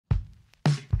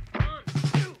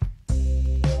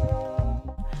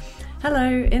Hello,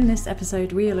 in this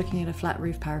episode we are looking at a flat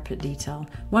roof parapet detail,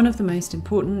 one of the most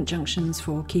important junctions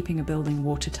for keeping a building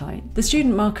watertight. The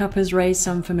student markup has raised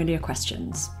some familiar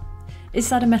questions. Is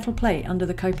that a metal plate under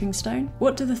the coping stone?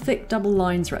 What do the thick double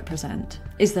lines represent?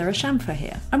 Is there a chamfer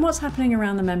here? And what's happening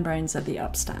around the membranes of the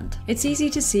upstand? It's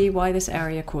easy to see why this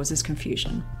area causes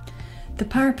confusion. The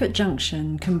parapet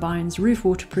junction combines roof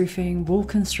waterproofing, wall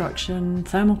construction,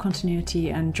 thermal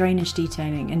continuity and drainage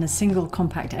detailing in a single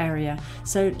compact area,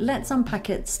 so let's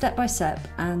unpack it step by step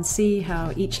and see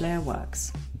how each layer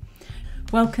works.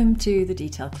 Welcome to the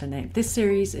Detail Clinic. This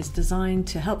series is designed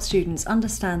to help students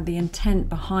understand the intent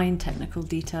behind technical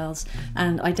details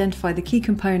and identify the key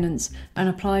components and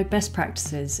apply best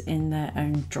practices in their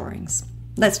own drawings.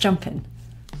 Let's jump in.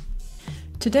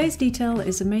 Today's detail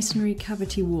is a masonry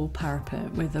cavity wall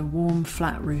parapet with a warm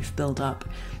flat roof build-up,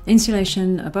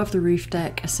 insulation above the roof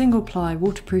deck, a single-ply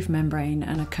waterproof membrane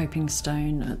and a coping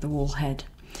stone at the wall head.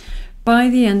 By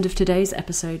the end of today's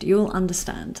episode, you'll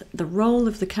understand the role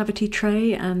of the cavity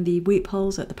tray and the weep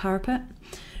holes at the parapet,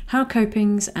 how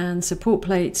copings and support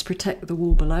plates protect the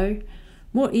wall below,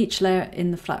 what each layer in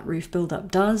the flat roof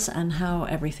build-up does and how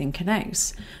everything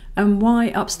connects, and why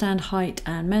upstand height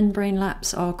and membrane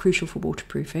laps are crucial for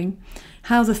waterproofing,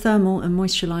 how the thermal and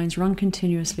moisture lines run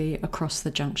continuously across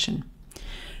the junction.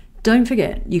 Don't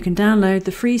forget, you can download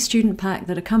the free student pack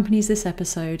that accompanies this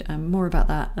episode, and more about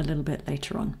that a little bit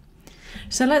later on.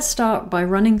 So let's start by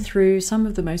running through some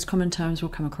of the most common terms we'll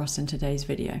come across in today's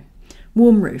video.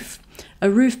 Warm roof. A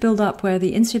roof build-up where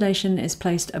the insulation is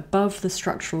placed above the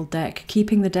structural deck,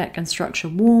 keeping the deck and structure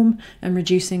warm and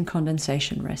reducing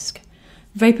condensation risk.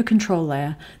 Vapor control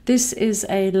layer. This is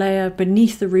a layer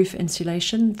beneath the roof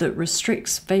insulation that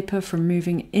restricts vapor from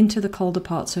moving into the colder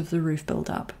parts of the roof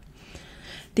build-up.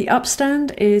 The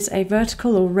upstand is a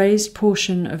vertical or raised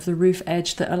portion of the roof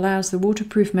edge that allows the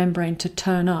waterproof membrane to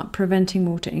turn up, preventing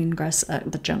water ingress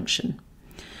at the junction.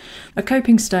 A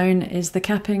coping stone is the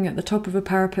capping at the top of a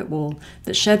parapet wall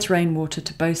that sheds rainwater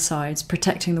to both sides,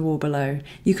 protecting the wall below.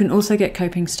 You can also get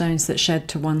coping stones that shed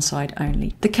to one side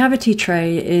only. The cavity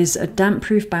tray is a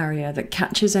damp-proof barrier that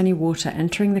catches any water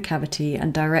entering the cavity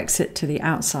and directs it to the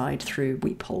outside through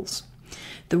weep holes.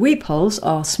 The weep holes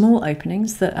are small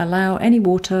openings that allow any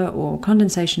water or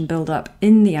condensation buildup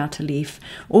in the outer leaf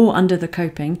or under the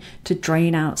coping to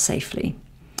drain out safely.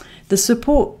 The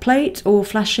support plate or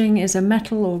flashing is a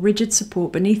metal or rigid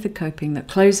support beneath the coping that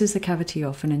closes the cavity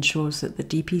off and ensures that the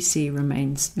DPC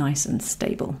remains nice and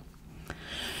stable.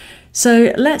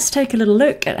 So let's take a little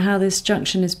look at how this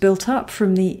junction is built up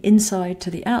from the inside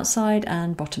to the outside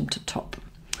and bottom to top.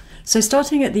 So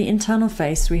starting at the internal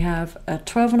face, we have a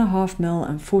 12.5mm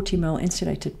and 40mm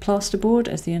insulated plasterboard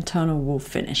as the internal wall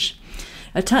finish,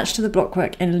 attached to the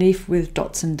blockwork in leaf with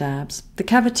dots and dabs. The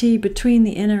cavity between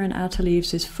the inner and outer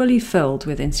leaves is fully filled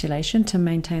with insulation to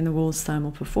maintain the wall's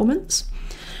thermal performance.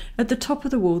 At the top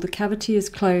of the wall, the cavity is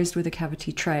closed with a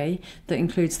cavity tray that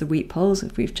includes the weep holes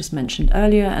that we've just mentioned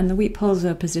earlier, and the weep holes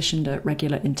are positioned at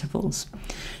regular intervals.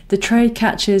 The tray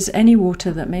catches any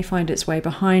water that may find its way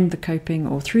behind the coping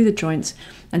or through the joints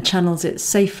and channels it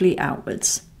safely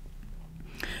outwards.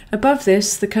 Above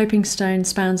this, the coping stone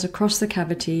spans across the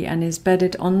cavity and is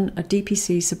bedded on a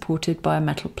DPC supported by a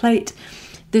metal plate.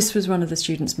 This was one of the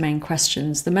students' main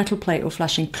questions. The metal plate or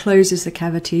flashing closes the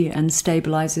cavity and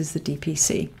stabilizes the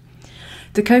DPC.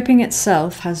 The coping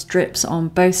itself has drips on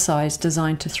both sides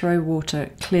designed to throw water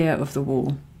clear of the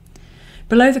wall.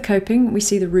 Below the coping, we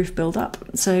see the roof build-up.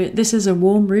 So this is a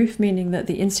warm roof, meaning that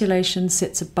the insulation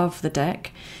sits above the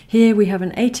deck. Here we have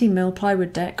an 18mm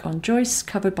plywood deck on joists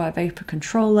covered by a vapor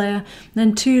control layer,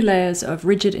 then 2 layers of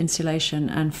rigid insulation,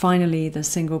 and finally the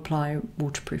single-ply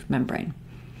waterproof membrane.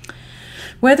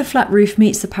 Where the flat roof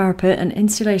meets the parapet, an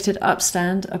insulated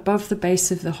upstand above the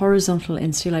base of the horizontal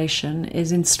insulation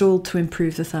is installed to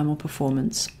improve the thermal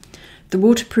performance. The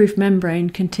waterproof membrane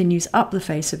continues up the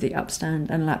face of the upstand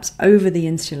and laps over the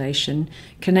insulation,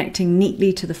 connecting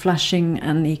neatly to the flashing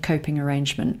and the coping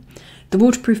arrangement. The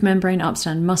waterproof membrane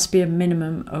upstand must be a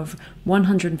minimum of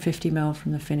 150mm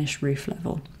from the finished roof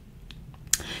level.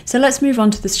 So let's move on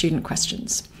to the student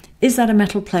questions. Is that a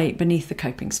metal plate beneath the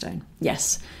coping stone?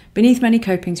 Yes. Beneath many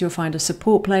copings you'll find a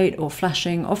support plate or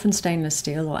flashing, often stainless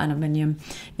steel or aluminium.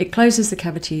 It closes the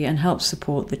cavity and helps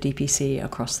support the DPC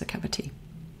across the cavity.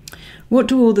 What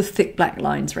do all the thick black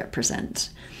lines represent?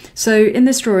 So in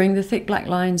this drawing, the thick black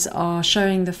lines are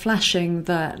showing the flashing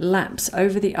that laps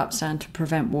over the upstand to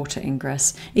prevent water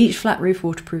ingress. Each flat roof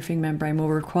waterproofing membrane will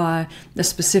require a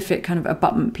specific kind of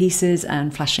abutment pieces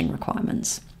and flashing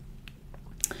requirements.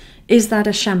 Is that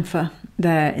a chamfer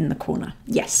there in the corner?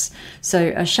 Yes. So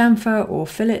a chamfer or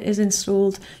fillet is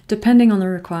installed depending on the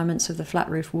requirements of the flat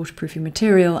roof waterproofing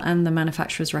material and the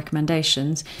manufacturer's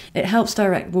recommendations. It helps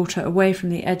direct water away from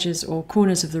the edges or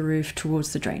corners of the roof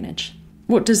towards the drainage.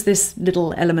 What does this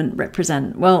little element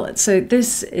represent? Well, so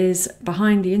this is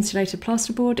behind the insulated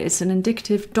plasterboard. It's an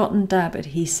indicative dot and dab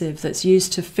adhesive that's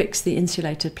used to fix the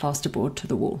insulated plasterboard to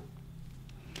the wall.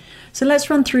 So let's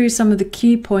run through some of the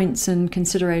key points and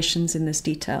considerations in this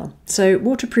detail. So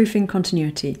waterproofing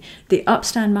continuity. The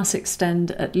upstand must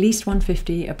extend at least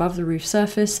 150 above the roof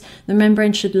surface. The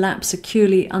membrane should lap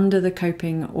securely under the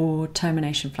coping or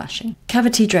termination flashing.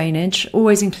 Cavity drainage.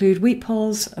 Always include weep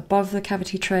holes above the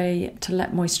cavity tray to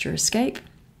let moisture escape.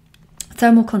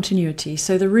 Thermal continuity,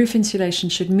 so the roof insulation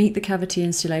should meet the cavity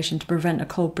insulation to prevent a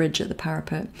cold bridge at the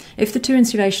parapet. If the two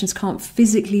insulations can't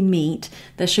physically meet,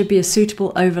 there should be a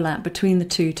suitable overlap between the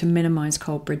two to minimise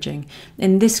cold bridging.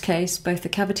 In this case, both the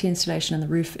cavity insulation and the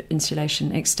roof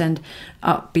insulation extend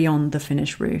up beyond the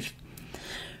finished roof.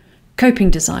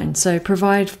 Coping design, so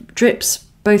provide drips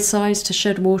both sides to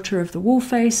shed water of the wall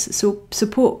face. So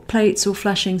support plates or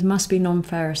flashings must be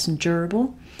non-ferrous and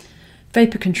durable.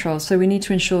 Vapor control, so we need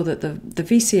to ensure that the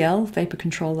VCL, vapor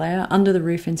control layer, under the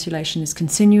roof insulation is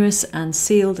continuous and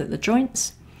sealed at the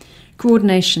joints.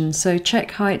 Coordination, so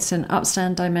check heights and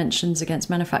upstand dimensions against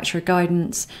manufacturer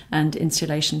guidance and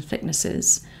insulation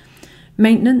thicknesses.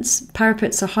 Maintenance,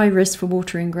 parapets are high risk for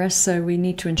water ingress, so we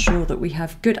need to ensure that we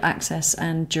have good access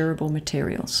and durable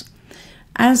materials.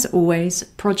 As always,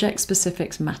 project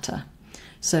specifics matter.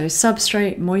 So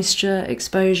substrate, moisture,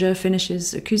 exposure,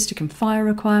 finishes, acoustic and fire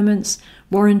requirements,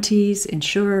 warranties,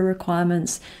 insurer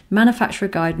requirements, manufacturer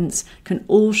guidance can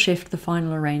all shift the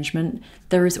final arrangement.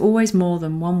 There is always more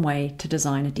than one way to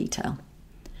design a detail.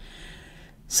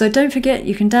 So don't forget,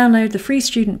 you can download the free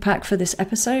student pack for this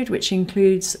episode, which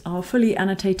includes our fully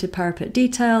annotated parapet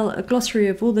detail, a glossary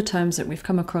of all the terms that we've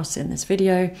come across in this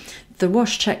video, the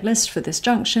wash checklist for this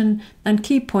junction, and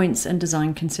key points and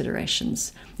design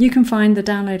considerations. You can find the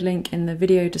download link in the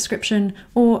video description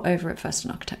or over at First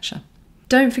in Architecture.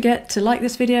 Don't forget to like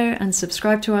this video and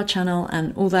subscribe to our channel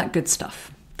and all that good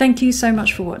stuff. Thank you so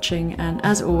much for watching, and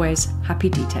as always, happy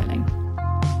detailing.